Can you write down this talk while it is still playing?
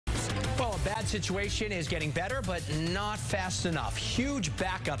Well, a bad situation is getting better, but not fast enough. Huge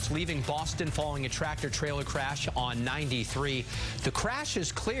backups leaving Boston following a tractor-trailer crash on 93. The crash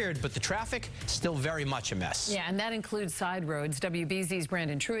is cleared, but the traffic still very much a mess. Yeah, and that includes side roads. WBZ's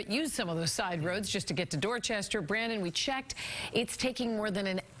Brandon Truitt used some of those side roads just to get to Dorchester. Brandon, we checked. It's taking more than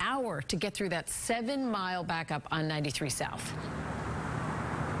an hour to get through that 7-mile backup on 93 South.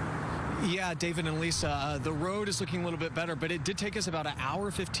 Yeah, David and Lisa, the road is looking a little bit better, but it did take us about an hour,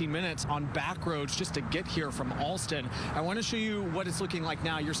 15 minutes on back roads just to get here from Alston. I want to show you what it's looking like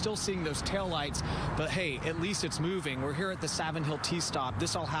now. You're still seeing those taillights, but hey, at least it's moving. We're here at the Savin Hill T-stop.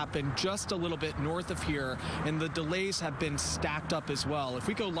 This all happened just a little bit north of here, and the delays have been stacked up as well. If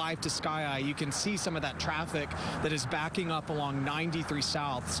we go live to Sky Eye, you can see some of that traffic that is backing up along 93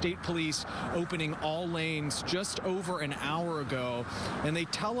 South. State Police opening all lanes just over an hour ago, and they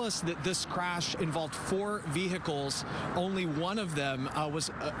tell us that this crash involved 4 vehicles. Only one of them was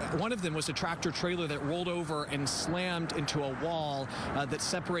a tractor trailer that rolled over and slammed into a wall that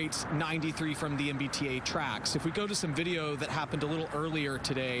separates 93 from the MBTA tracks. If we go to some video that happened a little earlier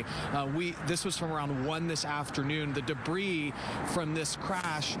today, this was from around 1 this afternoon. The debris from this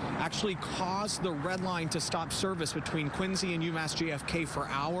crash actually caused the red line to stop service between Quincy and UMass JFK for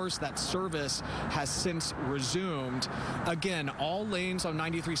hours. That service has since resumed. Again, all lanes on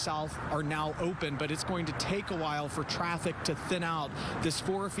 93 South are now open, but it's going to take a while for traffic to thin out. This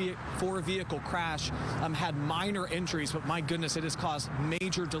four vehicle crash had minor injuries, but my goodness, it has caused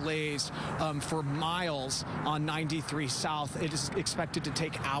major delays for miles on 93 South. It is expected to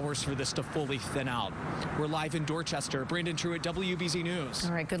take hours for this to fully thin out. We're live in Dorchester. Brandon Truitt, WBZ News.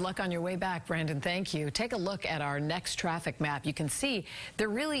 All right, good luck on your way back, Brandon. Thank you. Take a look at our next traffic map. You can see there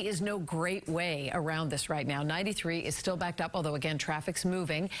really is no great way around this right now. 93 is still backed up, although again, traffic's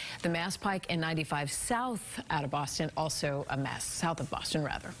moving. The Mass Pike and 95 South out of Boston, also a mess. South of Boston,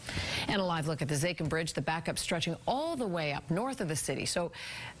 rather. And a live look at the Zachem Bridge, the backup stretching all the way up north of the city. So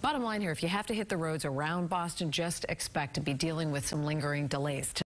bottom line here, if you have to hit the roads around Boston, just expect to be dealing with some lingering delays.